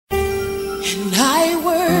and I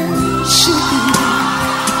worship you.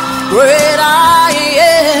 Great I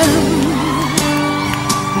am,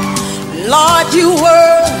 Lord, you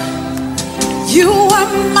are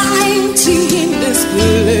mighty in this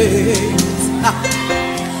place.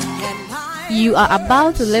 You are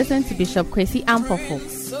about to listen to Bishop Kwesi Ampofo,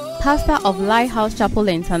 pastor of Lighthouse Chapel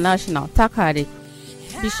International, Takoradi.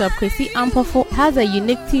 Bishop Kwesi Ampofo has a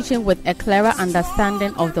unique teaching with a clearer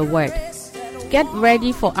understanding of the word. Get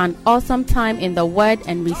ready for an awesome time in the word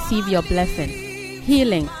and receive your blessing,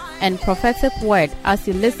 healing, and prophetic word as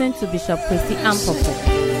you listen to Bishop Kwesi Ampofo.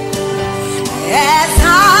 As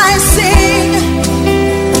I sing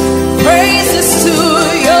praises to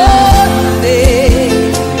your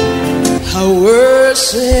name, I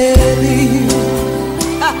worship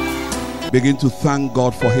you. Begin to thank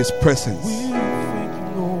God for His presence.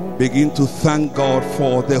 Begin to thank God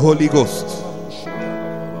for the Holy Ghost.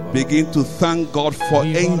 Begin to thank God for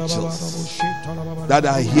angels that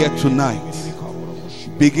are here tonight.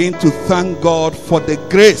 Begin to thank God for the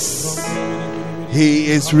grace He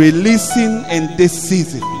is releasing in this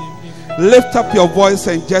season. Lift up your voice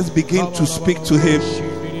and just begin to speak to Him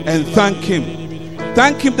and thank Him.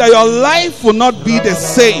 Thank Him that your life will not be the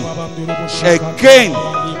same again.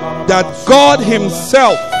 That God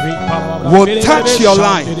Himself will touch your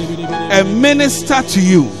life and minister to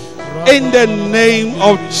you in the name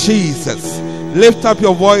of Jesus. Lift up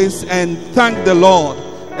your voice and thank the Lord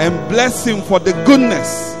and bless Him for the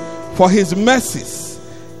goodness, for His mercies.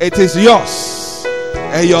 It is yours,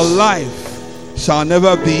 and your life shall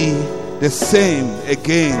never be the same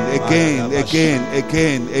again.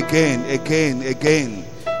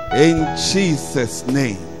 In Jesus'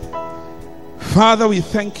 name. Father, we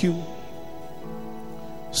thank you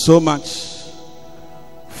so much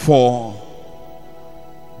for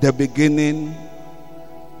the beginning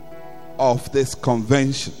of this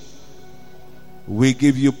convention. We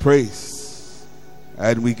give you praise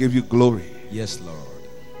and we give you glory. Yes, Lord.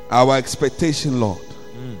 Our expectation, Lord,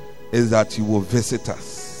 is that you will visit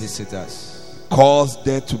us. Visit us. Cause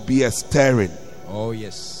there to be a stirring. Oh,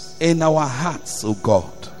 yes. In our hearts, oh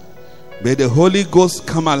God. May the Holy Ghost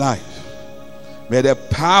come alive. May the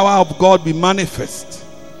power of God be manifest.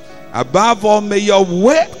 Above all, may your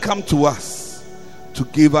word come to us to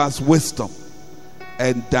give us wisdom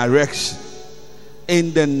and direction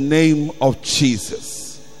in the name of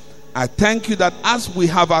Jesus. I thank you that as we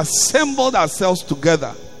have assembled ourselves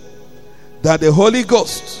together, that the Holy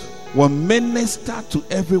Ghost will minister to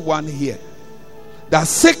everyone here. That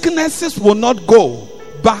sicknesses will not go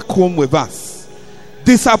back home with us.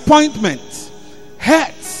 Disappointment,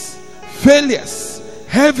 hurts, failures,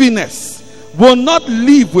 heaviness will not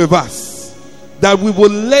live with us. That we will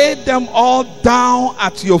lay them all down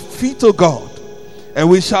at your feet, O God, and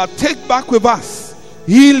we shall take back with us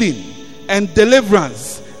healing and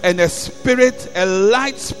deliverance and a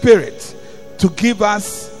light spirit to give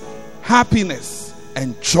us happiness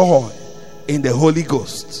and joy in the Holy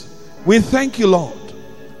Ghost. We thank you, Lord.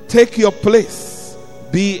 Take your place.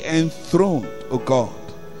 Be enthroned, O God.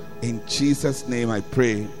 In Jesus' name I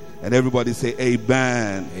pray. And everybody say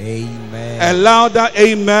amen. Amen. A louder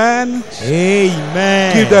amen.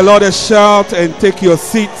 Amen. Give the Lord a shout and take your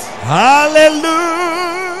seat. Hallelujah.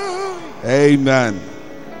 Amen.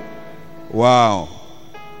 Wow.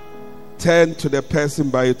 Turn to the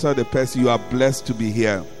person by you. Tell the person you are blessed to be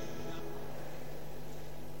here.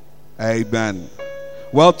 Amen.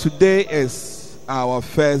 Well, today is our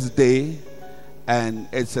first day, and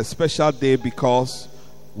it's a special day because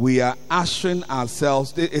we are ushering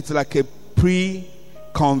ourselves. It's like a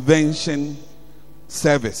pre-convention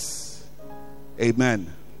service. Amen.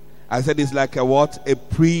 I said it's like a what? A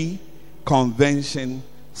pre-convention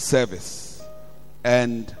service.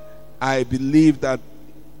 And I believe that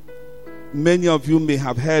many of you may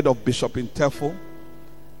have heard of Bishop Intefo,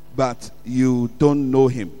 but you don't know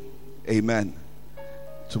him. Amen.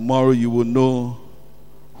 Tomorrow you will know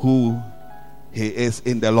who he is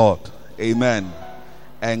in the Lord. Amen.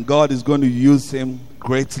 And God is going to use him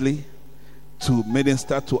greatly to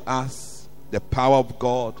minister to us the power of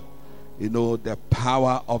God, the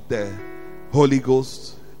power of the Holy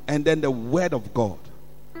Ghost, and then the word of God.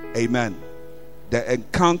 Amen. The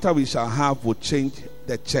encounter we shall have will change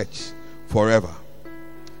the church forever.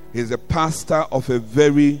 He's a pastor of a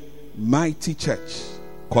very mighty church,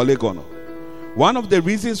 Kolegono. One of the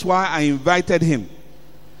reasons why I invited him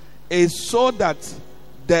is so that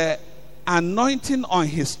the anointing on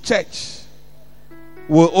his church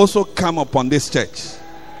will also come upon this church.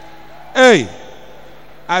 Hey,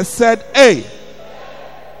 I said, hey,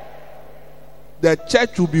 the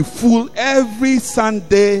church will be full every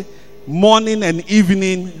Sunday morning and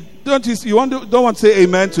evening don't want to say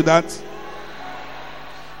amen to that?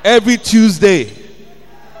 Every Tuesday.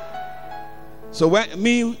 So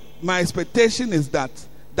my expectation is that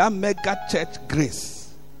mega church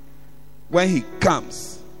grace, when he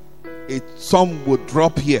comes, some will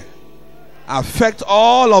drop here, affect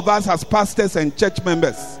all of us as pastors and church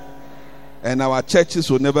members, and our churches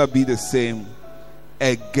will never be the same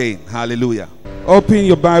again. Hallelujah. Open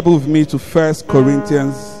your Bible with me to 1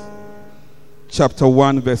 Corinthians chapter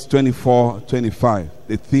 1 verse 24-25,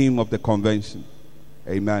 the theme of the convention.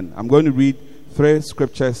 Amen. I'm going to read 3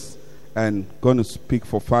 scriptures and going to speak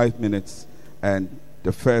for 5 minutes, and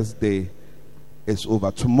the first day is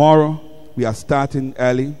over. Tomorrow we are starting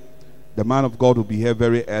early. The man of God will be here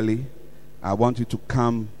very early. I want you to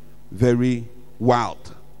come very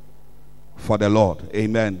wild for the Lord.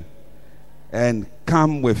 Amen. And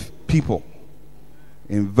come with people.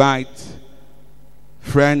 Invite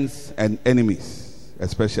friends and enemies,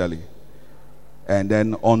 especially. And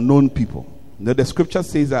then unknown people. Now the scripture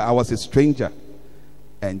says that I was a stranger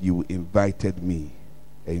and you invited me.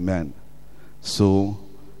 Amen. So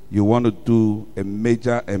you want to do a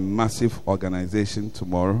major and massive organization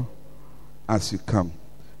tomorrow as you come.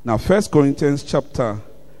 Now 1 Corinthians chapter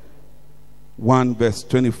 1 verse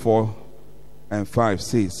 24 and 5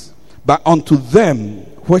 says, but unto them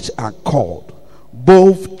which are called,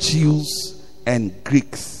 both Jews and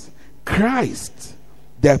Greeks, Christ,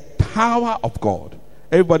 the power of God.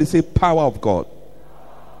 Everybody say power of God.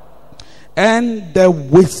 And the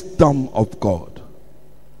wisdom of God.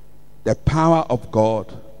 The power of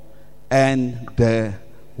God and the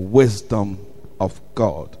wisdom of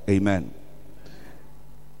God. Amen.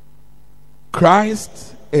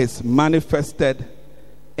 Christ is manifested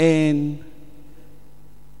in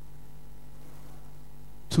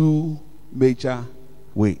 2 major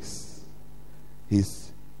ways.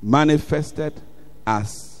 He's manifested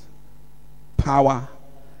as power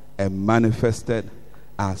and manifested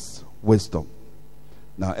as wisdom.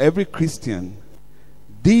 Now, every Christian,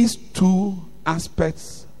 these 2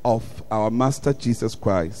 aspects of our Master Jesus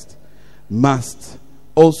Christ must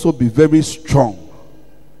also be very strong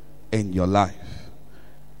in your life.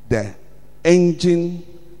 The engine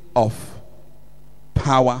of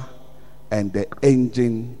power and the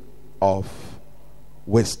engine of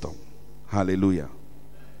wisdom. Hallelujah.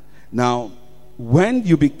 Now, when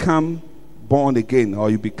you become born again or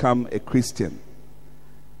you become a Christian,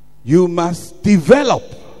 you must develop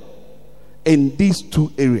in these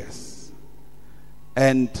 2 areas.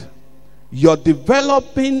 And your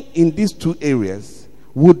developing in these 2 areas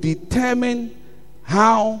will determine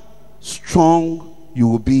how strong you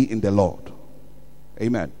will be in the Lord.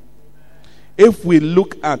 Amen. If we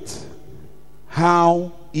look at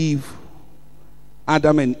how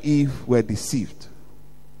Adam and Eve were deceived.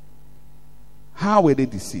 How were they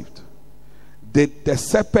deceived? Did the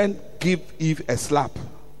serpent give Eve a slap?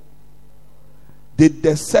 Did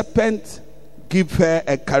the serpent give her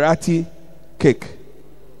a karate kick?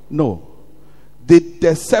 No. Did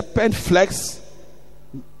the serpent flex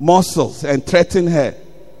muscles and threaten her?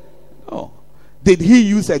 No. Did he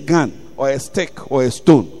use a gun or a stick or a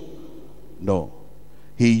stone? No.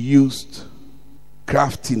 He used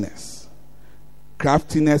craftiness.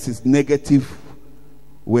 Craftiness is negative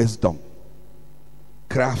wisdom.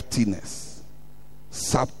 Craftiness.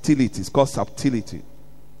 Subtlety. It's called subtlety.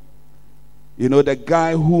 You know, the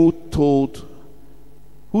guy who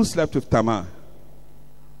slept with Tamar?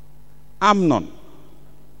 Amnon.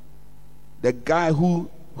 The guy who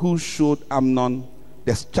showed Amnon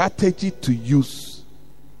the strategy to use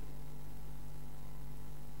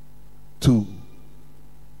to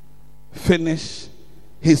finish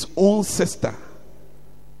his own sister.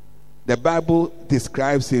 The Bible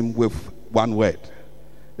describes him with one word.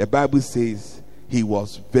 The Bible says he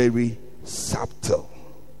was very subtle.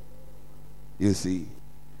 You see,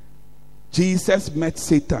 Jesus met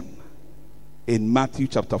Satan in Matthew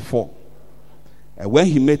chapter 4. And when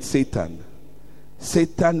he met Satan,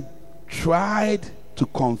 Satan tried to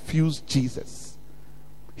confuse Jesus.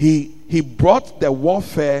 He brought the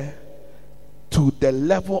warfare to the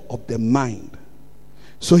level of the mind.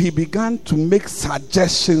 So he began to make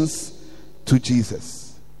suggestions to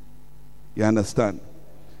Jesus. You understand?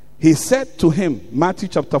 He said to him, Matthew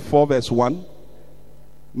chapter 4 verse 1,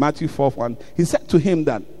 Matthew 4:1, he said to him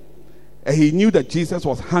that he knew that Jesus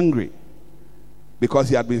was hungry because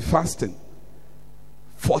he had been fasting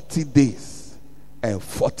 40 days and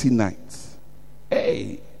 40 nights.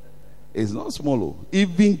 Hey, it's not small.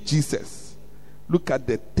 Even Jesus, look at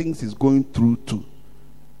the things he's going through too.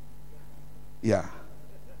 Yeah.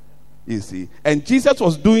 You see. And Jesus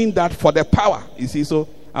was doing that for the power. You see, so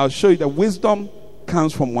I'll show you the wisdom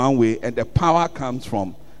comes from one way and the power comes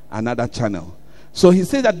from another channel. So he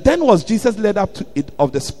said that then was Jesus led up to it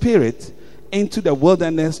of the Spirit into the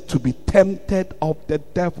wilderness to be tempted of the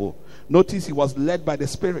devil. Notice he was led by the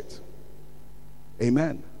Spirit.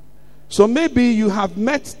 Amen. So maybe you have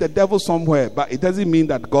met the devil somewhere, but it doesn't mean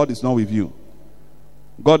that God is not with you.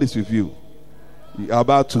 God is with you. You are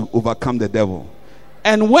about to overcome the devil.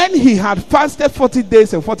 And when he had fasted 40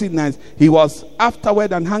 days and 40 nights, he was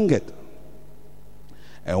afterward and hungered.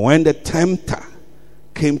 And when the tempter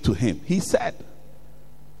came to him, he said,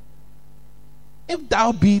 if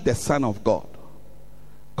thou be the Son of God,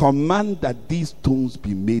 command that these stones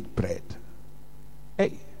be made bread.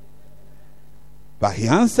 Hey. But he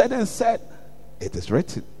answered and said, it is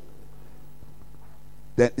written.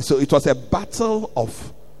 So it was a battle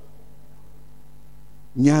of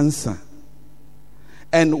nyansa.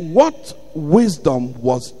 And what wisdom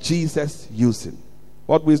was Jesus using?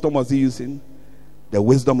 What wisdom was he using? The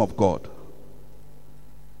wisdom of God.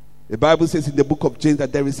 The Bible says in the book of James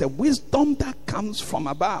that there is a wisdom that comes from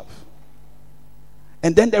above.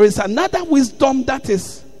 And then there is another wisdom that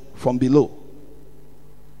is from below.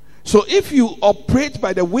 So if you operate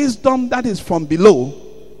by the wisdom that is from below,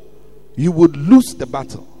 you would lose the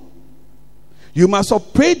battle. You must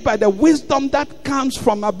operate by the wisdom that comes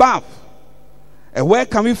from above. And where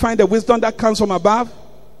can we find the wisdom that comes from above?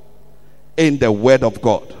 In the Word of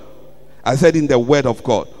God. I said in the Word of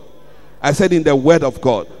God. I said in the Word of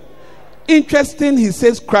God. Interesting, he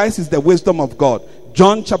says Christ is the wisdom of God.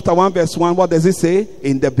 John chapter 1 verse 1, what does it say?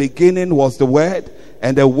 In the beginning was the Word,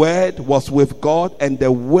 and the Word was with God, and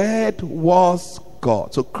the Word was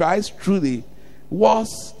God. So Christ truly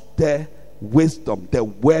was the wisdom, the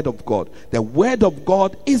Word of God. The Word of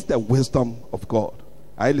God is the wisdom of God.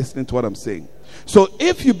 Are you listening to what I'm saying? So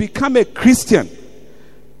if you become a Christian,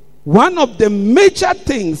 one of the major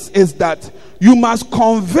things is that you must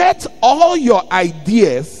convert all your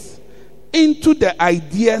ideas into the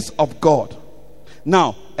ideas of God.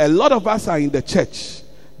 Now, a lot of us are in the church,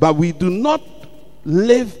 but we do not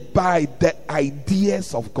live by the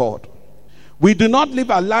ideas of God. We do not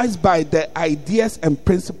live our lives by the ideas and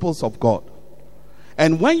principles of God.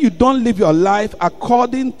 And when you don't live your life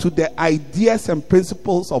according to the ideas and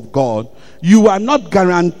principles of God, you are not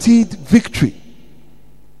guaranteed victory.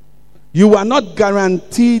 You are not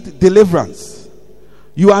guaranteed deliverance.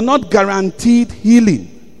 You are not guaranteed healing.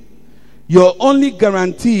 Your only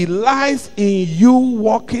guarantee lies in you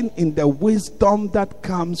walking in the wisdom that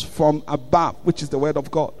comes from above, which is the Word of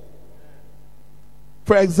God.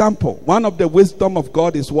 For example, one of the wisdom of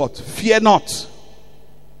God is what? Fear not.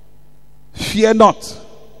 Fear not.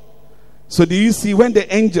 So do you see when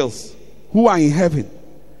the angels who are in heaven,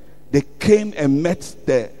 they came and met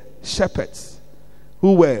the shepherds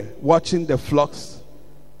who were watching the flocks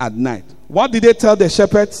at night. What did they tell the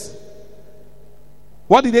shepherds?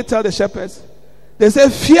 What did they tell the shepherds? They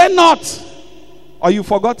said, fear not. Are you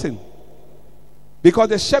forgotten? Because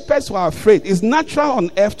the shepherds were afraid. It's natural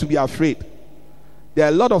on earth to be afraid. There are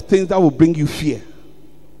a lot of things that will bring you fear.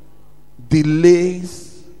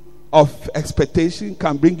 Delays of expectation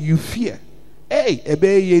can bring you fear. Hey,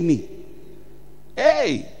 ebe yeni.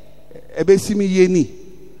 Hey, ebe simi yeni.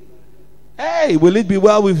 Hey, will it be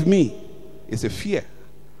well with me? It's a fear.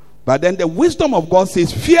 But then the wisdom of God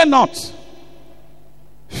says, fear not.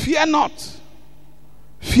 Fear not.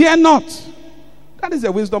 Fear not. That is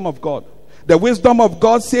the wisdom of God. The wisdom of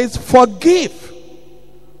God says, forgive.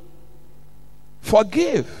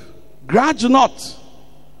 Forgive. Grudge not.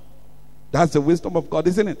 That's the wisdom of God,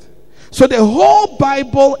 isn't it? So the whole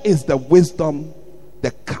Bible is the wisdom,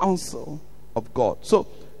 the counsel of God. So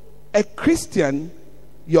a Christian,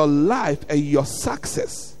 your life and your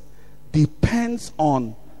success depends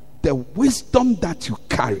on the wisdom that you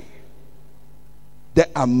carry. The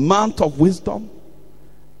amount of wisdom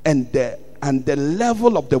and the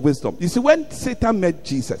level of the wisdom. You see, when Satan met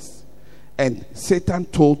Jesus and Satan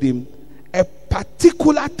told him a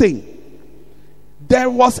particular thing, there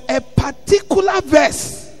was a particular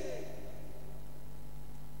verse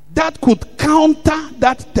that could counter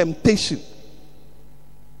that temptation.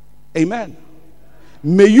 Amen.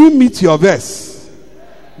 May you meet your verse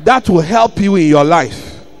that will help you in your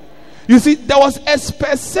life. You see, there was a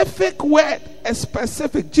specific word, a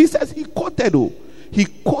specific. Jesus, he quoted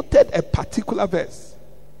a particular verse.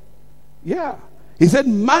 Yeah. He said,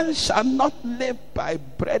 man shall not live by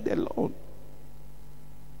bread alone.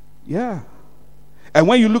 Yeah. And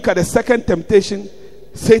when you look at the second temptation,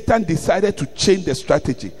 Satan decided to change the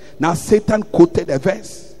strategy. Now Satan quoted a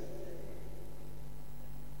verse.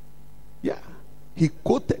 Yeah. He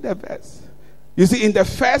quoted a verse. You see, in the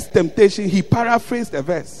first temptation, he paraphrased the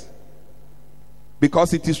verse.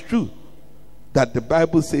 Because it is true that the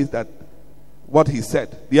Bible says that what he said.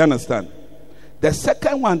 Do you understand? The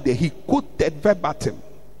second one that he quoted verbatim.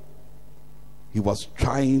 He was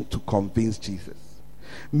trying to convince Jesus.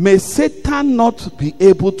 May Satan not be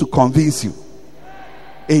able to convince you.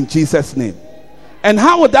 In Jesus' name. And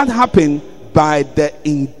how would that happen? By the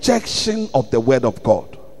injection of the word of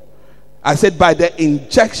God. I said by the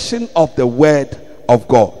injection of the word of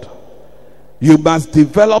God. You must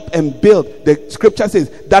develop and build. The scripture says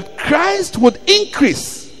that Christ would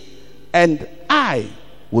increase and I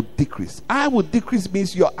would decrease. I would decrease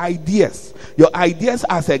means your ideas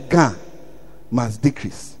as a gun must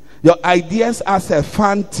decrease. Your ideas as a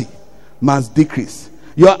fanti must decrease.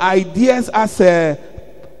 Your ideas as a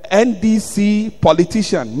NDC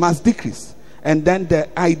politician must decrease. And then the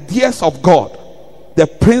ideas of God, the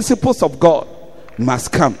principles of God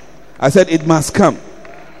must come. I said it must come.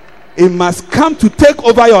 It must come to take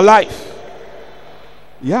over your life.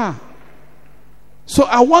 Yeah. So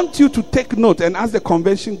I want you to take note, and as the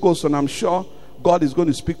convention goes on, I'm sure God is going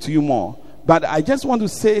to speak to you more. But I just want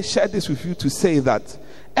to share this with you to say that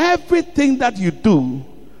everything that you do,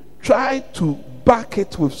 try to back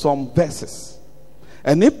it with some verses.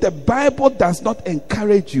 And if the Bible does not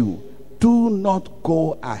encourage you, do not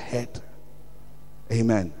go ahead.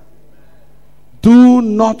 Amen. Do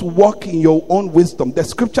not walk in your own wisdom. The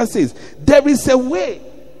scripture says, there is a way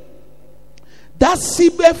that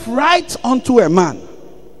seemeth right unto a man,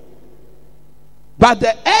 but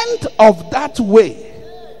the end of that way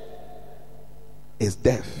is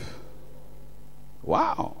death.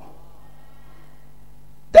 Wow.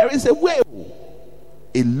 There is a way.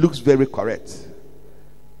 It looks very correct.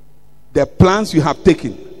 The plans you have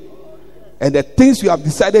taken and the things you have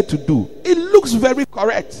decided to do, it looks very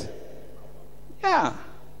correct. Yeah.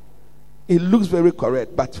 It looks very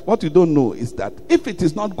correct. But what you don't know is that if it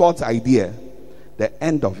is not God's idea, the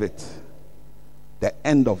end of it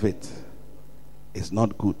is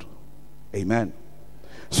not good. Amen.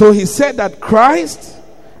 So he said that Christ,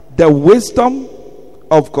 the wisdom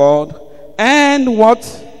of God, and what?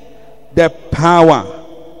 The power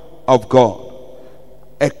of God.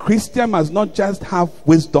 A Christian must not just have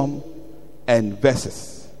wisdom and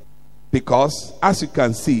verses. Because as you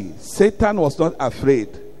can see, Satan was not afraid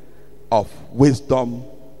of wisdom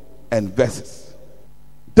and verses.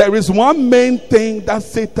 There is one main thing that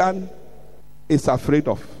Satan is afraid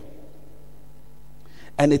of.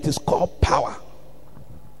 And it is called power.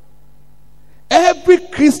 Every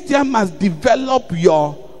Christian must develop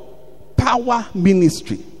your power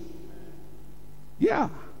ministry. Yeah.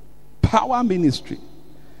 Power ministry.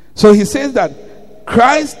 So he says that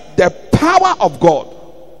Christ, the power of God,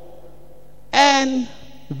 and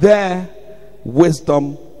the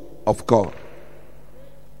wisdom of God.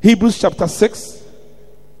 Hebrews chapter 6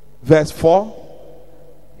 verse 4.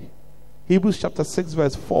 Hebrews chapter 6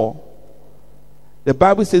 verse 4. The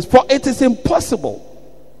Bible says, for it is impossible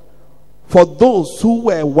for those who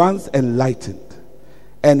were once enlightened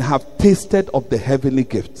and have tasted of the heavenly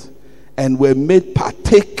gift and were made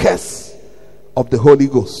partakers of the Holy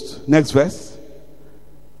Ghost. Next verse.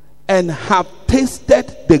 And have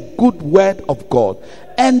tasted the good word of God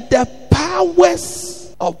and the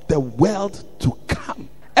powers of the world to come.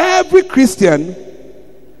 Every Christian,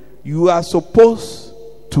 you are supposed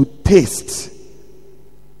to taste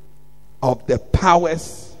of the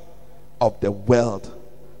powers of the world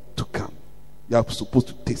to come. You are supposed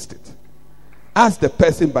to taste it. Ask the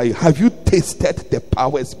person by you, have you tasted the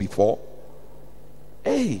powers before?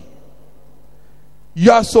 Hey,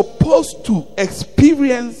 you are supposed to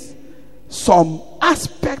experience some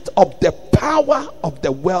aspect of the power of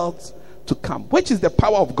the world to come, which is the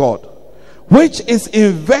power of God, which is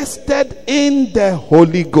invested in the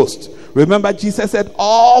Holy Ghost. Remember, Jesus said,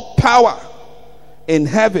 all power in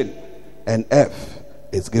heaven and earth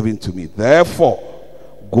is given to me. Therefore,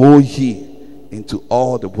 go ye into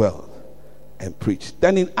all the world and preach.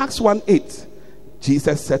 Then in Acts 1:8,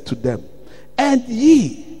 Jesus said to them, and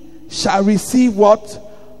ye shall receive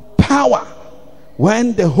what? Power.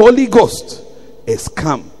 When the Holy Ghost is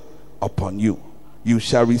come upon you. You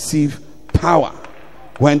shall receive power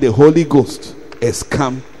when the Holy Ghost is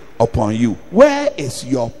come upon you. Where is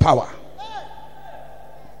your power?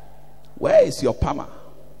 Where is your power?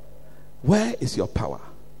 Where is your power?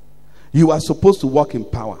 You are supposed to walk in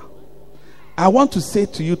power. I want to say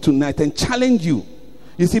to you tonight and challenge you.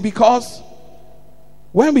 You see, because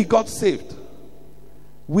when we got saved,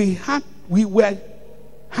 we were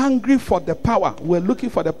hungry for the power. We're looking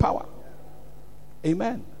for the power.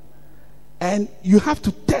 Amen. And you have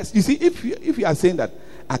to test. You see, if you are saying that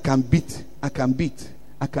I can beat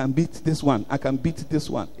this one, I can beat this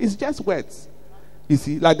one, it's just words. You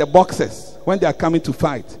see, like the boxers, when they are coming to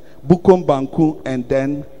fight, Bukom Banku and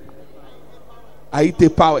then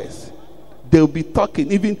Aite Powers, they'll be talking.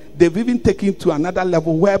 They've even taken to another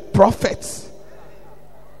level where prophets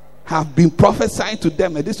have been prophesying to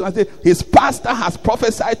them. And this one says, his pastor has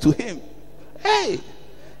prophesied to him. Hey,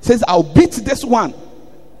 says, I'll beat this one.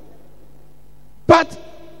 But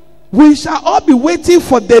we shall all be waiting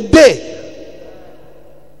for the day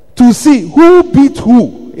to see who beat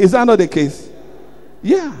who. Is that not the case?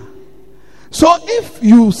 Yeah. So if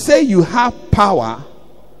you say you have power,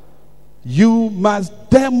 you must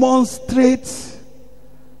demonstrate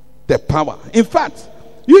the power. In fact,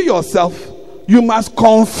 you yourself, you must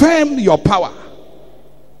confirm your power.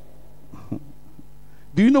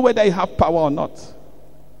 Do you know whether you have power or not?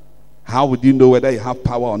 How would you know whether you have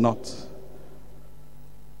power or not?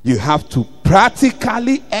 You have to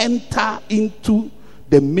practically enter into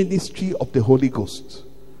the ministry of the Holy Ghost.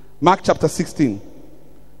 Mark chapter 16.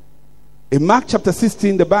 In Mark chapter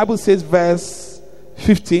 16, the Bible says verse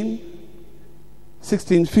 15.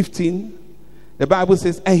 16, 15. The Bible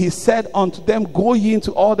says, and he said unto them, go ye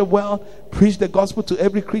into all the world, preach the gospel to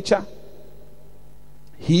every creature.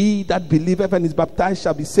 He that believeth and is baptized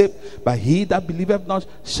shall be saved, but he that believeth not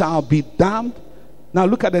shall be damned. Now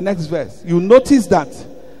look at the next verse. You notice that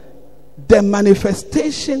the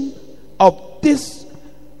manifestation of these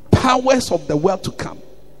powers of the world to come.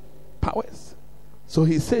 Powers. So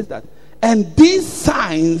he says that, and these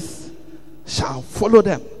signs shall follow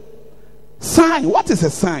them. Sign. What is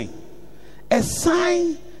a sign? A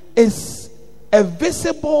sign is a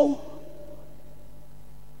visible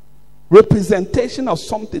representation of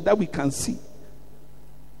something that we can see.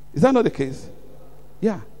 Is that not the case?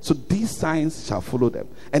 Yeah. So these signs shall follow them.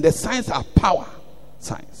 And the signs are power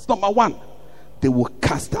signs. Number one, they will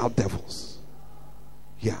cast out devils.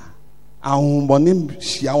 Yeah.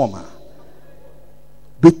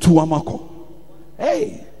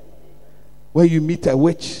 Hey. When you meet a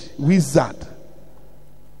wizard,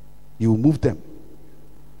 you will move them.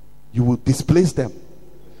 You will displace them.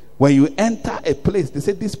 When you enter a place, they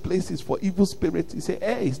say this place is for evil spirits. You say,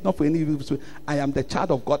 hey, it's not for any evil spirit. I am the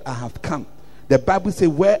child of God. I have come. The Bible says,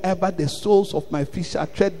 wherever the soles of my feet shall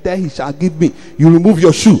tread, there he shall give me. You remove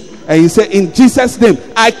your shoe. And you say, in Jesus' name,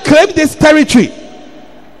 I claim this territory.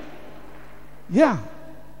 Yeah.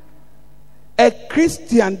 A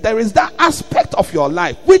Christian, there is that aspect of your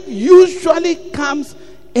life which usually comes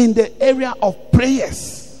in the area of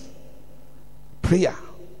prayers. Prayer.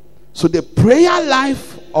 So the prayer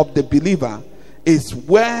life of the believer is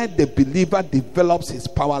where the believer develops his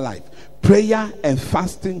power life. Prayer and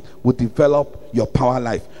fasting will develop your power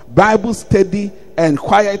life. Bible study and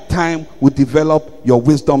quiet time will develop your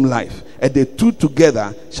wisdom life. And the two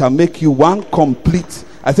together shall make you one complete.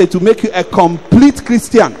 I say to make you a complete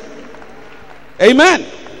Christian. Amen.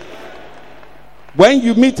 When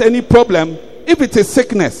you meet any problem, if it is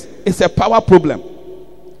sickness, it's a power problem.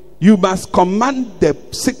 You must command the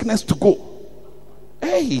sickness to go.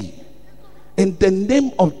 Hey, in the name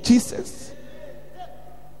of Jesus,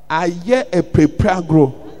 I hear a prepare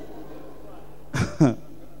grow.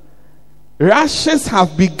 Rashes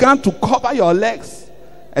have begun to cover your legs,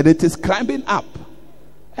 and it is climbing up.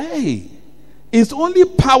 Hey, it's only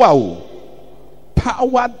power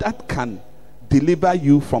that can deliver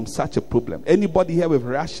you from such a problem. Anybody here with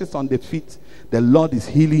rashes on the feet, the Lord is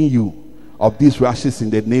healing you of these rashes in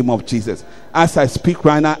the name of Jesus. As I speak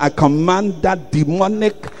right now, I command that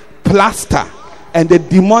demonic plaster and the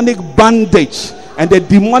demonic bandage and the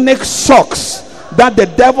demonic socks that the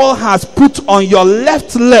devil has put on your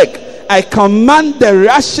left leg. I command the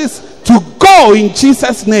rashes to go in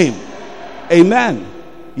Jesus' name. Amen.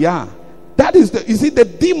 Yeah. That is the, you see, the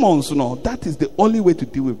demons, that is the only way to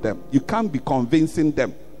deal with them. You can't be convincing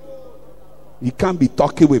them. You can't be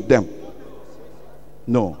talking with them.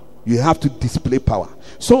 No. You have to display power.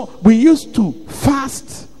 So we used to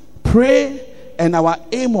fast, pray, and our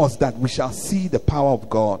aim was that we shall see the power of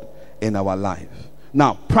God in our life.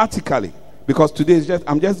 Now, practically, because today is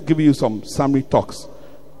I'm just giving you some summary talks.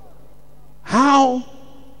 How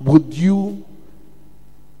would you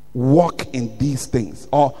walk in these things?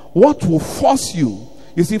 Or what will force you?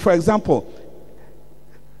 You see, for example,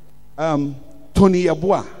 Tony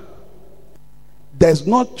Yeboah does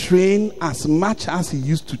not train as much as he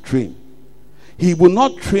used to train. He will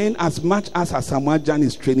not train as much as Asamoah Gyan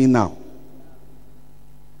is training now.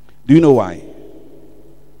 Do you know why?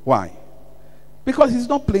 Why? Because he's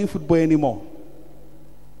not playing football anymore.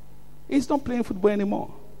 He's not playing football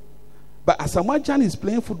anymore. But Asamoah Gyan is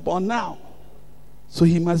playing football now. So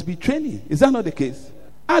he must be training. Is that not the case?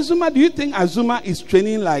 Azuma, do you think Azuma is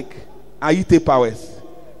training like Aite Powers?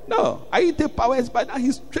 No, Aite Powers, but now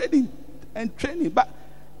he's training and training. But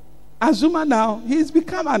Azuma now, he's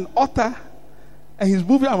become an author and he's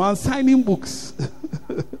moving around signing books.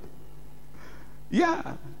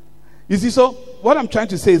 Yeah. You see, so what I'm trying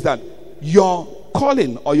to say is that your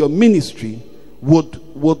calling or your ministry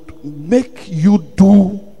would make you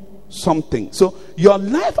do something. So your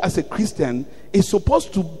life as a Christian is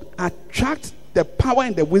supposed to attract the power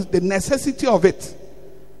and the necessity of it.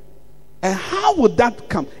 And how would that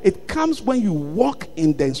come? It comes when you walk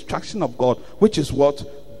in the instruction of God, which is what?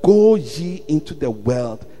 Go ye into the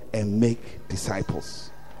world and make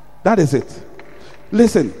disciples. That is it.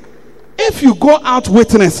 Listen, if you go out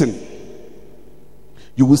witnessing,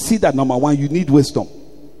 you will see that number one, you need wisdom.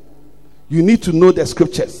 You need to know the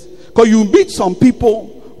scriptures. Because you meet some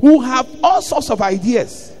people who have all sorts of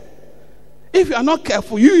ideas. If you are not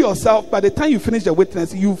careful, you yourself, by the time you finish the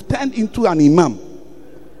witness, you've turned into an imam.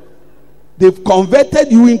 They've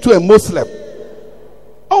converted you into a Muslim.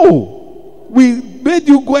 Oh, we made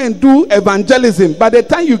you go and do evangelism. By the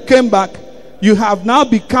time you came back, you have now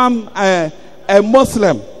become a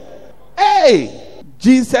Muslim. Hey,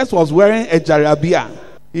 Jesus was wearing a jarabia.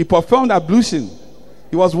 He performed ablution.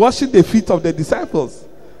 He was washing the feet of the disciples.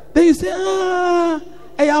 Then you say, I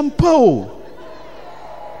am Paul.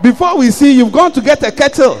 Before we see, you've gone to get a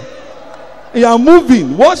kettle. You are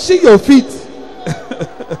moving, washing your feet.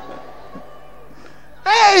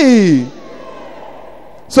 Hey!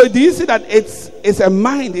 So do you see that it's a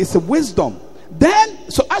mind, it's a wisdom. Then,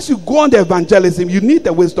 so as you go on the evangelism, you need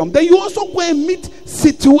the wisdom. Then you also go and meet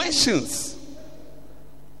situations.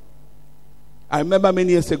 I remember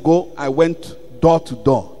many years ago, I went door to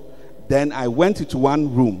door. Then I went into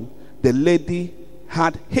one room. The lady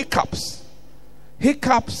had hiccups.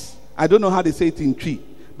 Hiccups, I don't know how they say it in Tree,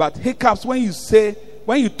 but hiccups, when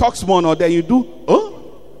you talk small or then you do, oh.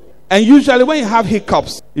 And usually when you have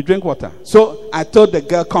hiccups, you drink water. So I told the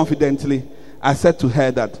girl confidently, I said to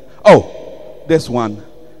her that, oh, this one,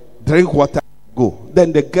 drink water, go.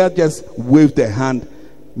 Then the girl just waved her hand,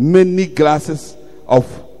 many glasses of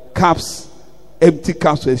cups, empty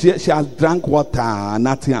cups. She has drank water and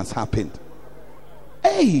nothing has happened.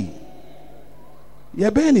 Hey,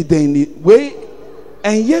 you be any day way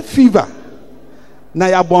and ye fever. Na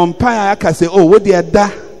ya bompire I can say, oh, what the da?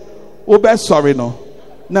 Oh, be sorry no.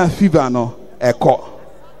 Na fever no echo.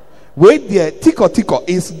 Wait there, tico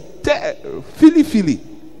is there, fili.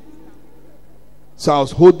 So I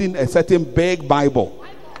was holding a certain big Bible.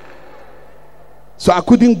 So I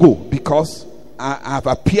couldn't go because I have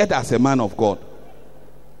appeared as a man of God.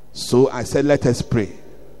 So I said, let us pray.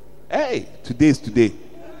 Hey, today is today.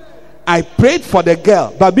 I prayed for the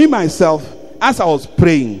girl, but me myself, as I was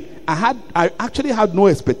praying, I actually had no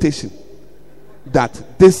expectation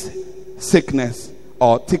that this sickness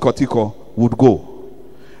or tico would go.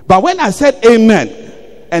 But when I said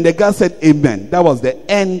amen, and the girl said amen, that was the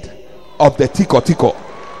end of the tico.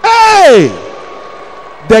 Hey!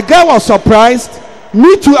 The girl was surprised.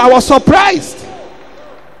 Me too, I was surprised.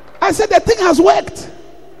 I said, the thing has worked.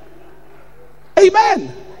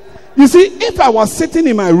 Amen. You see, if I was sitting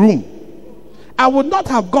in my room, I would not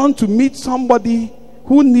have gone to meet somebody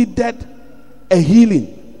who needed a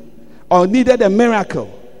healing or needed a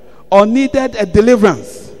miracle or needed a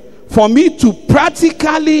deliverance for me to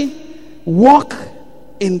practically walk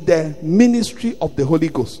in the ministry of the Holy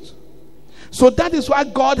Ghost. So that is why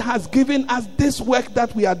God has given us this work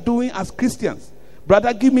that we are doing as Christians.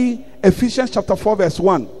 Brother, give me Ephesians chapter 4 verse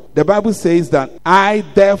 1. The Bible says that, I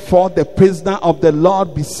therefore, the prisoner of the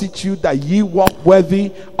Lord, beseech you that ye walk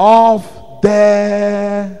worthy of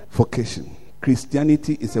the vocation.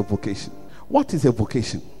 Christianity is a vocation. What is a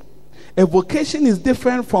vocation? A vocation is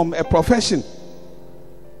different from a profession.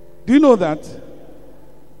 Do you know that?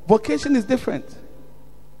 Vocation is different.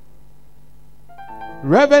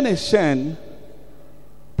 Reverend Shen,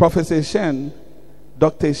 Professor Shen,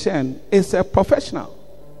 Dr. Shen is a professional.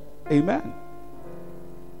 Amen.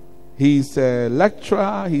 He's a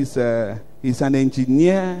lecturer, he's an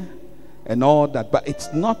engineer and all that, but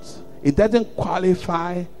it doesn't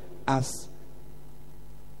qualify as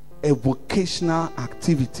a vocational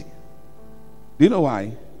activity. Do you know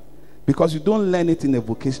why? Because you don't learn it in a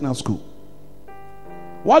vocational school.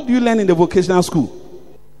 What do you learn in the vocational school?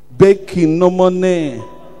 Baking no money.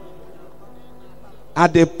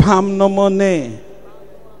 Adepam no money.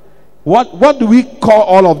 What do we call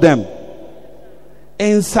all of them?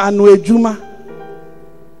 Ensanuejuma.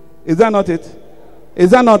 Is that not it? Is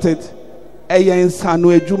that not it?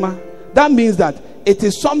 Ensanuejuma. That means that it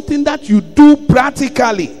is something that you do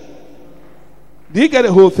practically. Do you get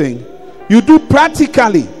the whole thing? You do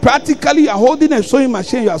practically. Practically, you are holding a sewing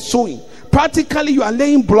machine, you are sewing. Practically, you are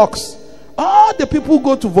laying blocks. All the people who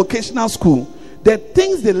go to vocational school, the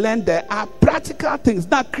things they learn there are practical things.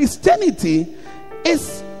 Now, Christianity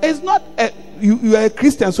is not you are a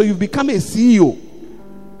Christian, so you become a CEO.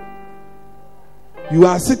 You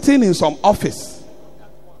are sitting in some office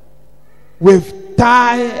with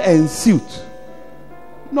tie and suit.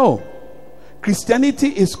 No. Christianity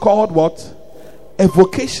is called what? A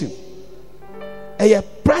vocation. A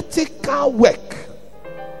practical work.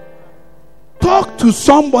 Talk to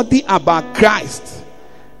somebody about Christ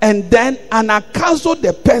and then anakazo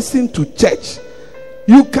the person to church.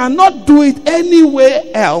 You cannot do it anywhere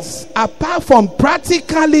else apart from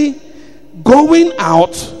practically going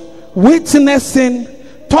out, witnessing,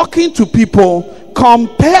 talking to people,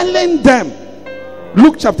 compelling them.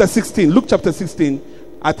 Luke chapter 16. Luke chapter 16.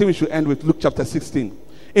 I think we should end with Luke chapter 16.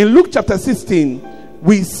 In Luke chapter 16,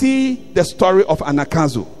 we see the story of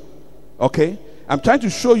anakazo. Okay? I'm trying to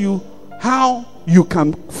show you how you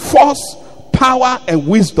can force power and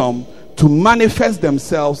wisdom to manifest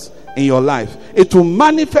themselves in your life. It will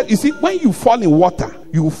manifest. You see, when you fall in water,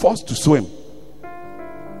 you will force to swim.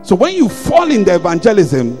 So when you fall in the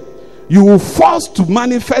evangelism, you will force to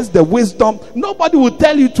manifest the wisdom. Nobody will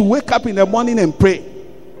tell you to wake up in the morning and pray.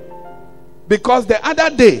 Because the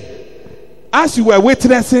other day, as you were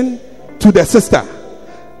witnessing to the sister,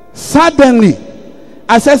 suddenly,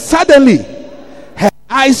 her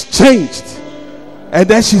eyes changed. And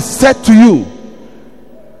then she said to you,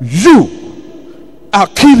 I'll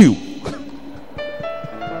kill you.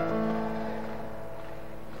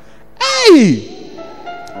 Hey!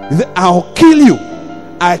 He said, I'll kill you.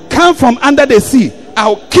 I come from under the sea.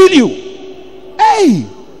 I'll kill you. Hey!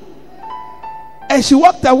 And she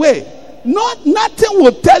walked away. Nothing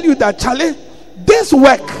will tell you that, Charlie, this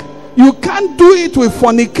work, you can't do it with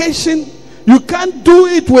fornication. You can't do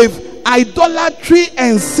it with idolatry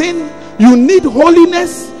and sin. You need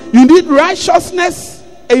holiness. You need righteousness.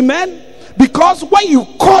 Amen. Because when you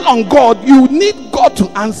call on God, you need God to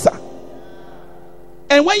answer.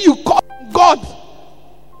 And when you call on God,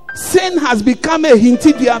 sin has become a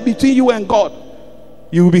hintidia between you and God.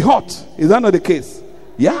 You will be hot. Is that not the case?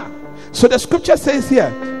 Yeah. So the scripture says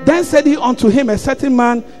here, then said he unto him, a certain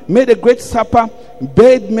man made a great supper,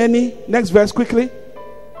 bade many. Next verse quickly.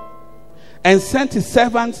 And sent his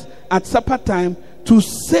servants at supper time to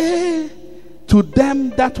say to them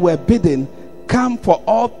that were bidden, come, for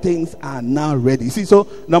all things are now ready. See, so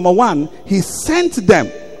number one, he sent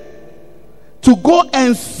them to go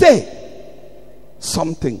and say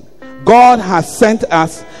something. God has sent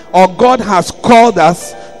us, or God has called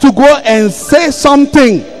us to go and say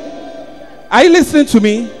something. Are you listening to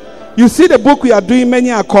me? You see the book we are doing,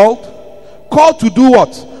 many are called. Called to do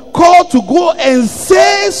what? Called to go and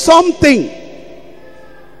say something.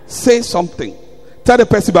 Say something. Tell the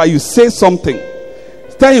person by you, say something.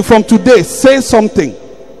 Tell him from today, say something.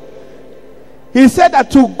 He said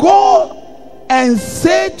that to go and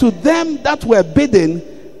say to them that were bidden,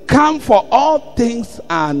 come, for all things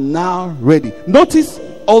are now ready. Notice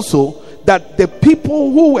also that the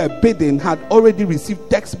people who were bidden had already received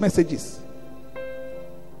text messages.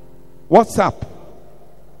 WhatsApp,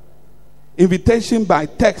 invitation by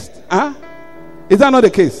text. Is that not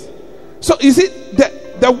the case? So you see,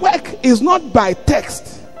 the work is not by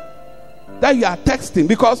text that you are texting,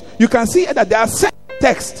 because you can see that they are sent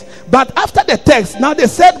text, but after the text, now they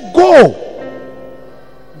said go.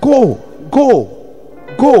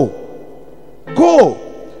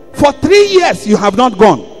 For 3 years you have not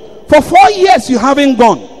gone. For 4 years you haven't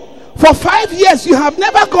gone. For 5 years you have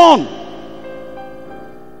never gone.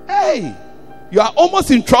 Hey, you are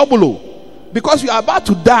almost in trouble because you are about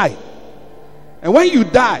to die. And when you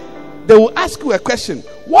die, they will ask you a question.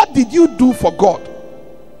 What did you do for God?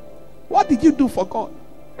 What did you do for God?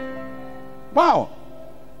 Wow.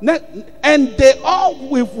 And they all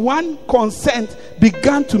with one consent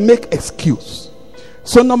began to make excuse.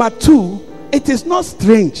 So number two, it is not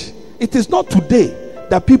strange. It is not today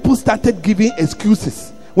that people started giving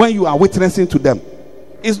excuses when you are witnessing to them.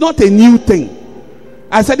 It's not a new thing.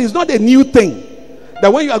 I said it's not a new thing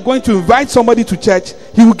that when you are going to invite somebody to church,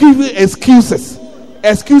 he will give you excuses.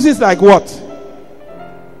 Excuses like what?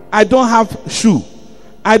 I don't have shoe.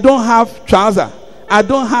 I don't have trouser. I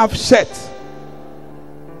don't have shirt.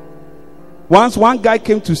 Once one guy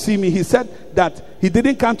came to see me, he said that he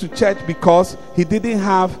didn't come to church because he didn't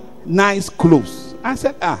have nice clothes. I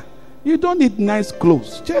said, you don't need nice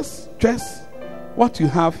clothes. Just dress what you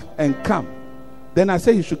have and come. Then I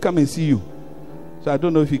said he should come and see you. So I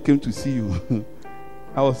don't know if he came to see you.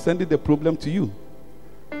 I was sending the problem to you.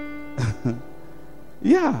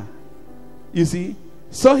 Yeah. You see?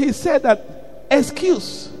 So he said that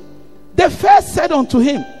excuse. The first said unto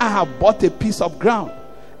him, I have bought a piece of ground,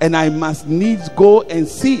 and I must needs go and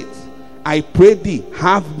see it. I pray thee,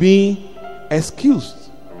 have me excused.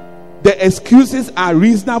 The excuses are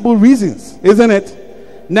reasonable reasons, isn't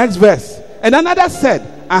it? Next verse. And another said,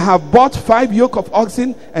 I have bought 5 yoke of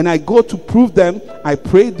oxen, and I go to prove them. I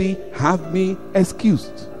pray thee, have me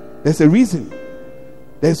excused. There's a reason.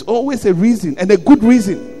 There's always a reason, and a good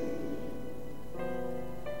reason.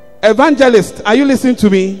 Evangelist, are you listening to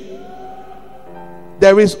me?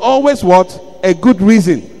 There is always what? A good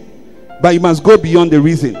reason. But you must go beyond the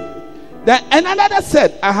reason. Then another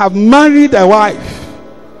said, I have married a wife,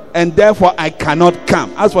 and therefore I cannot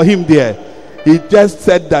come. As for him there, he just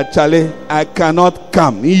said that, Charlie, I cannot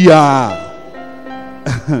come. Yeah.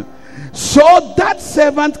 So that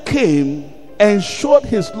servant came and showed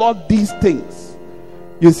his Lord these things.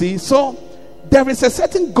 You see, so there is a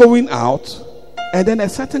certain going out and then a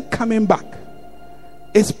certain coming back.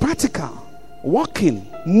 It's practical. Walking,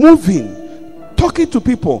 moving, talking to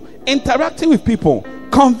people, interacting with people,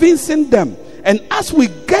 convincing them. And as we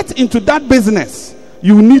get into that business,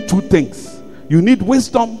 you need 2 things. You need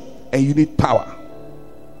wisdom and you need power.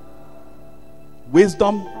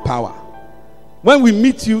 Wisdom, power. When we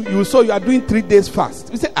meet you, you saw you are doing 3 days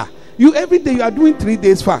fast. We say, you every day you are doing 3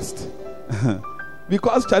 days fast.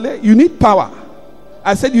 Because, Charlie, you need power.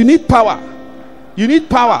 I said you need power. You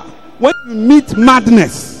need power. When you meet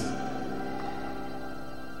madness.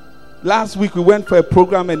 Last week we went for a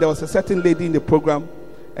program, and there was a certain lady in the program,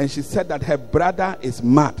 and she said that her brother is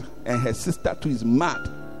mad and her sister too is mad.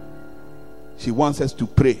 She wants us to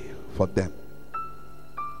pray for them.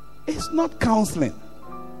 It's not counseling.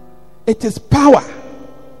 It is power.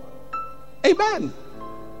 Amen.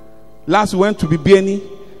 Last we went to Bibiani,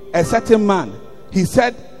 a certain man, he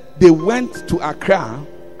said they went to Accra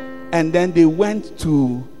and then they went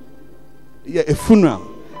to a funeral.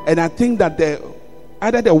 And I think that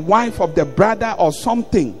either the wife of the brother or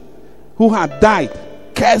something who had died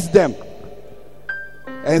cursed them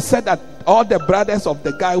and said that all the brothers of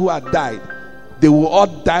the guy who had died, they will all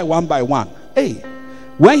die one by one. Hey,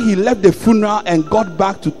 when he left the funeral and got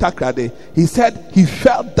back to Takrade, he said he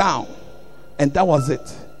fell down and that was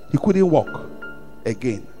it. He couldn't walk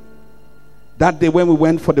again. That day when we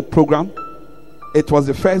went for the program, it was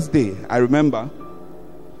the first day, I remember,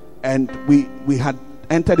 and we had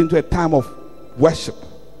entered into a time of worship.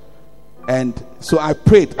 And so I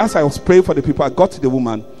prayed. As I was praying for the people, I got to the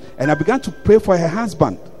woman and I began to pray for her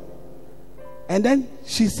husband. And then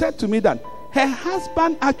she said to me that her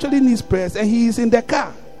husband actually needs prayers and he is in the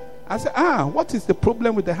car. I said, what is the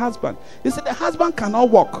problem with the husband? He said the husband cannot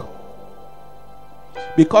walk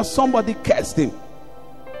because somebody cursed him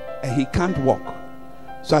and he can't walk.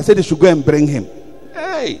 So I said they should go and bring him.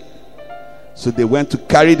 Hey. So they went to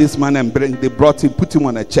carry this man and they brought him, put him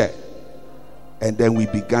on a chair. And then we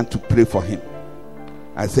began to pray for him.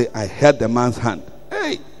 I say, I held the man's hand.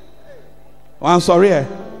 Hey, I'm sorry.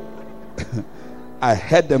 I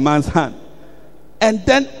held the man's hand. And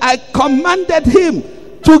then I commanded him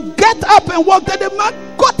to get up and walk. Then the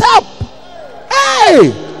man got up. Hey,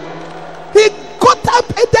 he got up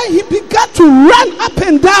and then he began to run up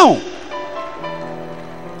and down.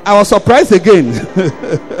 I was surprised again.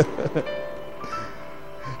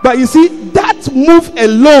 But you see, that move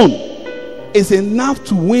alone is enough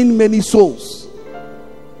to win many souls.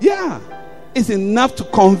 Yeah, it's enough to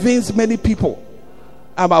convince many people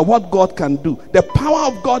about what God can do. The power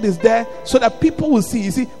of God is there so that people will see.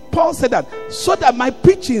 You see, Paul said that so that my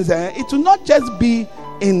preachings, it will not just be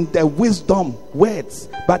in the wisdom words,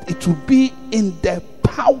 but it will be in the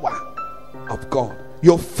power of God.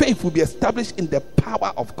 Your faith will be established in the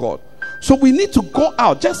power of God. So we need to go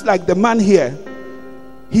out, just like the man here.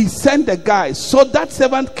 He sent the guy. So that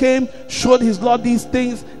servant came, showed his Lord these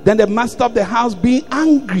things. Then the master of the house being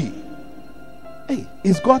angry. Hey,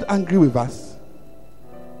 is God angry with us?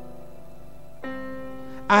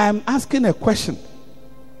 I am asking a question.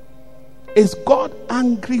 Is God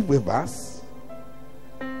angry with us?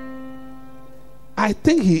 I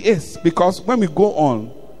think he is, because when we go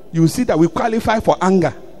on, you see that we qualify for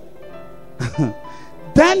anger.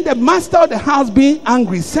 Then the master of the house being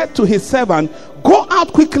angry said to his servant, go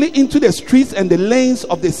out quickly into the streets and the lanes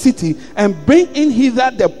of the city and bring in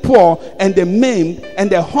hither the poor and the maimed and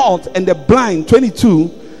the halt and the blind.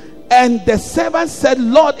 22. And the servant said,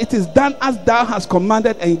 Lord, it is done as thou hast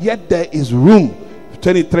commanded, and yet there is room.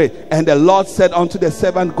 23. And the Lord said unto the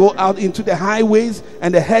servant, go out into the highways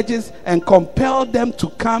and the hedges and compel them to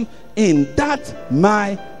come in, that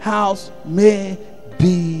my house may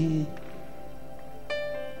be.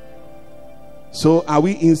 So are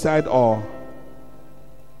we inside or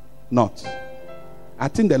not? I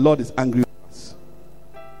think the Lord is angry with us.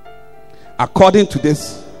 According to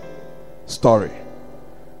this story.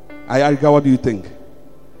 Ayarika, what do you think?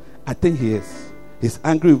 I think he is. He's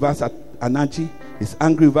angry with us at Anaji. He's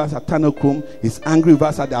angry with us at Tanokum. He's angry with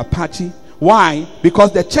us at the Apache. Why?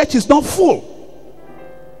 Because the church is not full.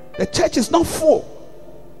 The church is not full.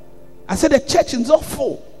 I said the church is not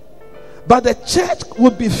full. But the church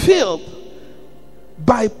will be filled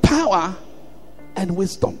by power and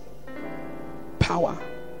wisdom. Power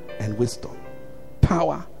and wisdom.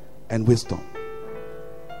 Power and wisdom.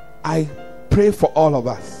 I pray for all of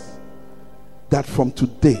us that from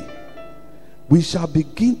today we shall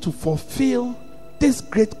begin to fulfill this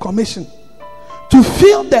great commission to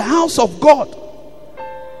fill the house of God.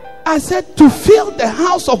 I said to fill the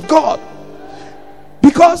house of God,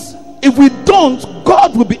 because if we don't,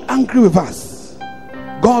 God will be angry with us.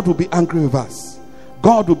 God will be angry with us.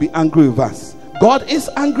 God will be angry with us. God is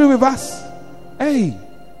angry with us. Hey,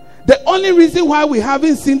 the only reason why we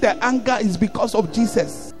haven't seen the anger is because of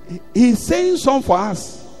Jesus. He's saying something for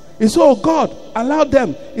us. He said, oh God, allow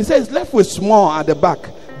them. He says, left with small at the back,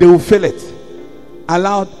 they will fill it.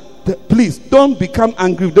 Please don't become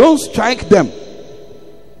angry. Don't strike them.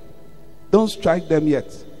 Don't strike them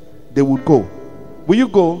yet. They will go. Will you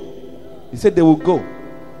go? He said they will go.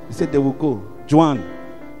 He said they will go. Joanne,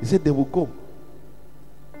 he said they will go.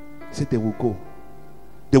 He said they will go.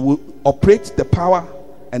 They will operate the power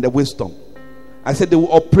and the wisdom. I said they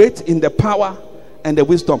will operate in the power and the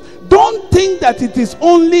wisdom. Don't think that it is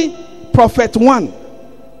only Prophet 1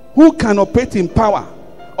 who can operate in power,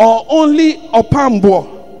 or only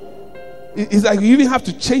Opambo. It's like you even have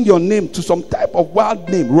to change your name to some type of wild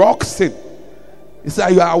name, Roxin. It's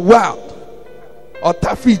like you are wild. Or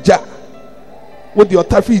Tafija. What the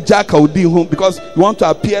Tafija can do home, because you want to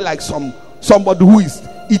appear like somebody who is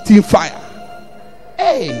eating fire.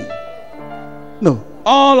 Hey, no,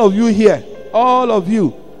 all of you here, all of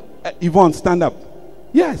you, Yvonne, stand up.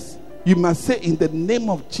 Yes, you must say, in the name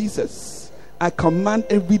of Jesus, I command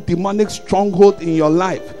every demonic stronghold in your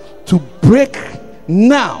life to break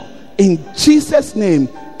now. In Jesus' name,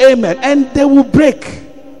 amen. And they will break.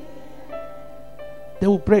 They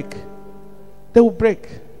will break. They will break.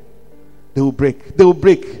 They will break. They will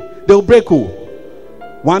break. They will break who?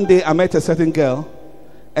 One day I met a certain girl,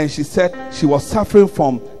 and she said she was suffering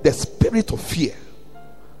from the spirit of fear.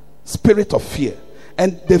 Spirit of fear.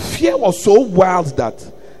 And the fear was so wild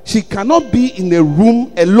that she cannot be in a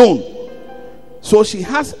room alone. So she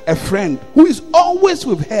has a friend who is always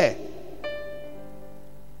with her.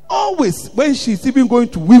 Always, when she's even going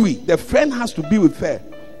to wee-wee, the friend has to be with her,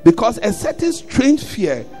 because a certain strange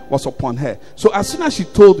fear was upon her. So as soon as she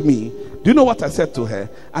told me, do you know what I said to her?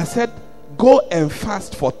 I said, go and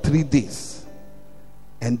fast for 3 days,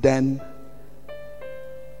 and then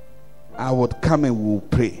I would come and we'll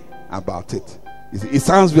pray about it. It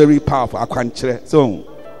sounds very powerful.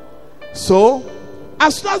 So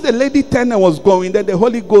as soon as the lady turned and was going, then the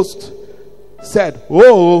Holy Ghost said,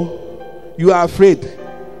 oh, you are afraid.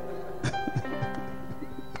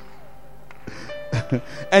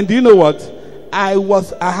 And do you know what? I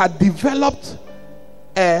had developed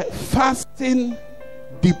a fasting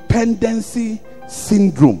dependency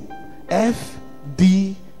syndrome,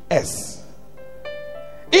 FDS.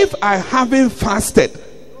 If I haven't fasted,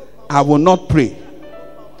 I will not pray,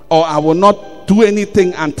 or I will not do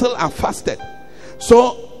anything until I fasted.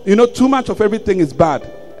 So, too much of everything is bad,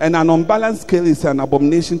 and an unbalanced scale is an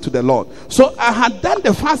abomination to the Lord. So I had done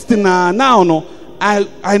the fasting. Now no,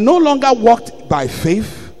 I no longer walked by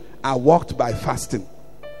faith. I walked by fasting.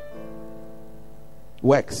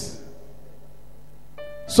 Works.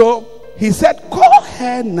 So he said, call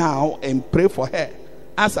her now and pray for her.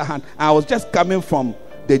 As I was just coming from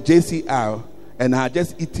the JCR, and I had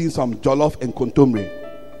just eaten some jollof and kontomire.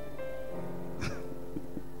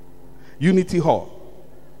 Unity Hall.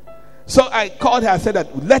 So I called her. I said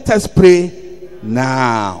that let us pray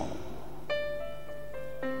now.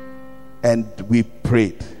 And we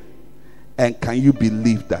prayed. And can you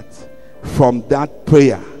believe that from that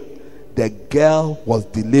prayer, the girl was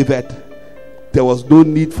delivered? There was no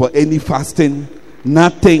need for any fasting,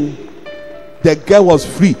 nothing. The girl was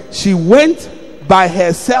free. She went by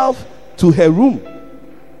herself to her room.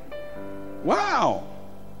 Wow.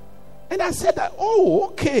 And I said that, oh,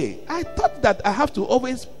 okay. I thought that I have to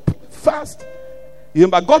always fast.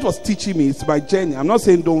 But God was teaching me. It's my journey. I'm not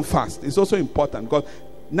saying don't fast. It's also important. God,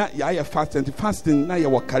 now you fasting. Now you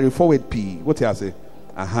will carry forward P. What do I say?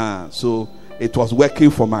 So it was working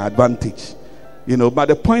for my advantage. But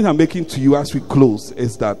the point I'm making to you as we close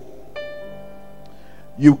is that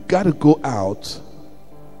you got to go out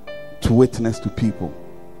to witness to people.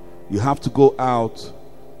 You have to go out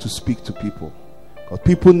to speak to people. Because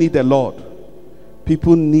people need the Lord.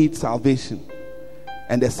 People need salvation.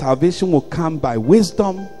 And the salvation will come by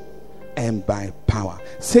wisdom and by power.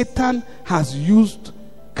 Satan has used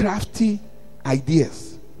crafty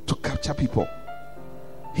ideas to capture people.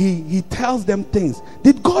 He tells them things.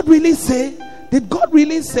 Did God really say? Did God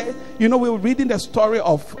really say? You know, we were reading the story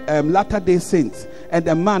of Latter-day Saints. And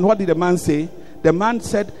the man, what did the man say? The man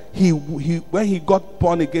said he when he got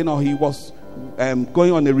born again, or he was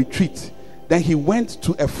going on a retreat, then he went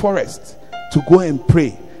to a forest to go and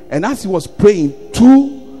pray. And as he was praying,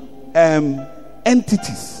 two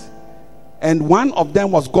entities, and one of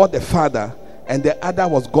them was God the Father, and the other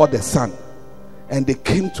was God the Son, and they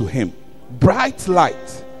came to him. Bright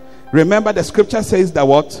light. Remember, the scripture says that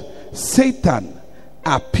what? Satan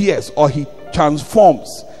appears, or he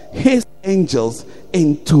transforms his angels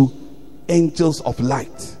into angels of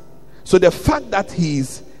light. So the fact that he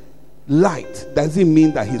is light doesn't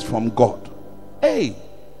mean that he's from God. Hey,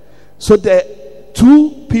 so the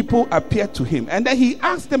two people appeared to him, and then he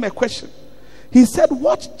asked them a question. He said,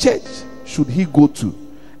 what church should he go to?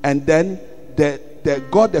 And then the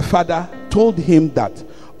God the Father told him that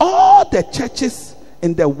all the churches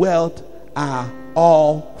in the world are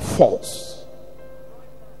all false.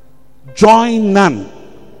 Join none.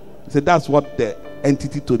 So that's what the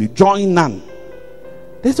entity told you. Join none.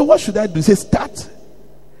 They said, what should I do? He said, start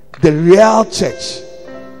the real church.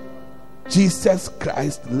 Jesus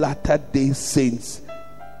Christ Latter-day Saints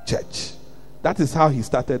Church. That is how he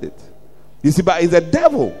started it. You see, but it's the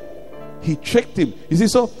devil. He tricked him. You see,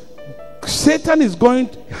 so Satan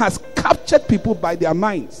has captured people by their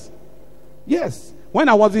minds. Yes. When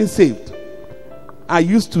I wasn't saved, I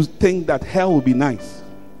used to think that hell would be nice.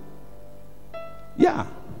 Yeah.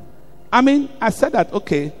 I mean, I said that,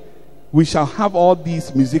 okay, we shall have all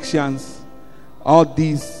these musicians, all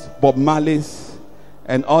these Bob Marleys,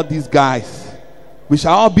 and all these guys. We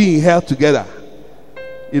shall all be in hell together.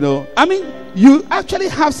 You know, I mean, you actually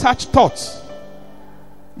have such thoughts.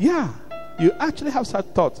 Yeah, you actually have such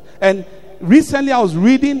thoughts. And recently I was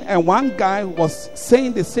reading, and one guy was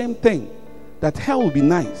saying the same thing, that hell will be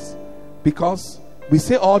nice because we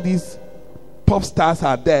say all these pop stars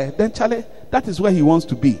are there. Then Charlie, that is where he wants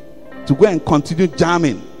to be, to go and continue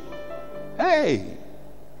jamming. Hey,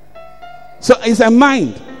 so it's a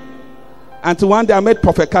mind. Until one day I met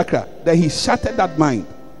Prophet Kakra, then he shattered that mind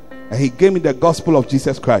and he gave me the gospel of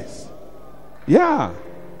Jesus Christ. Yeah.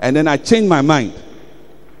 And then I changed my mind.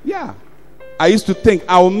 Yeah. I used to think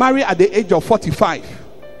I will marry at the age of 45.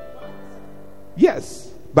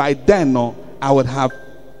 Yes. By then, no, I would have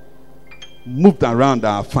moved around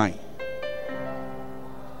fine.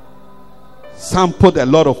 Sampled a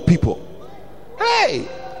lot of people. Hey!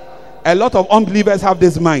 A lot of unbelievers have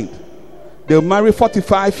this mind. They'll marry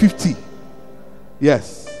 45, 50.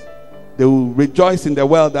 Yes. They will rejoice in the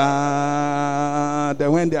world.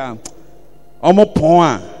 Then when they are almost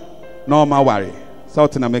poor, no more worry.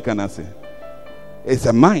 Southern American, I say. It's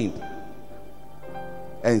a mind.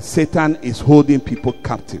 And Satan is holding people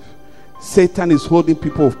captive. Satan is holding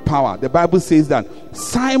people of power. The Bible says that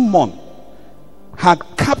Simon had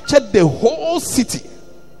captured the whole city.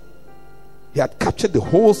 He had captured the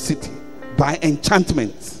whole city by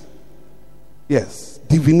enchantment. Yes,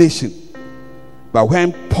 divination. But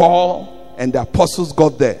when Paul and the apostles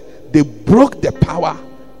got there, they broke the power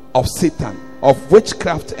of Satan, of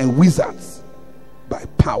witchcraft and wizards by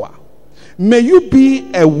power. May you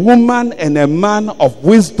be a woman and a man of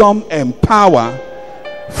wisdom and power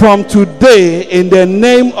from today in the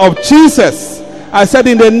name of Jesus. I said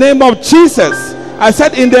in the name of Jesus. I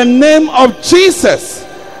said in the name of Jesus.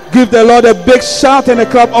 Give the Lord a big shout and a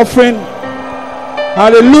clap offering.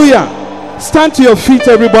 Hallelujah. Stand to your feet,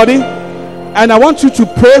 everybody. And I want you to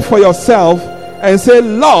pray for yourself and say,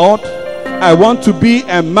 Lord, I want to be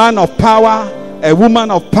a man of power, a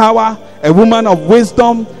woman of power, a woman of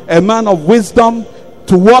wisdom, a man of wisdom,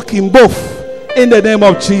 to walk in both in the name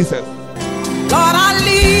of Jesus. Lord, I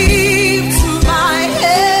lift my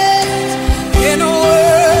head in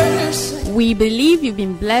worship. We believe you've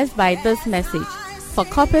been blessed by this message. For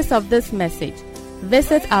copies of this message,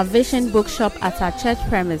 visit our Vision Bookshop at our church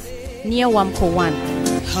premise near Wampo 1.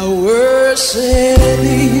 I worship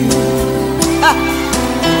you.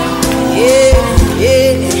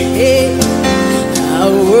 I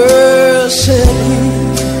worship you.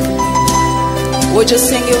 Would you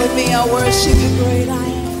sing it with me? I worship you, great I am.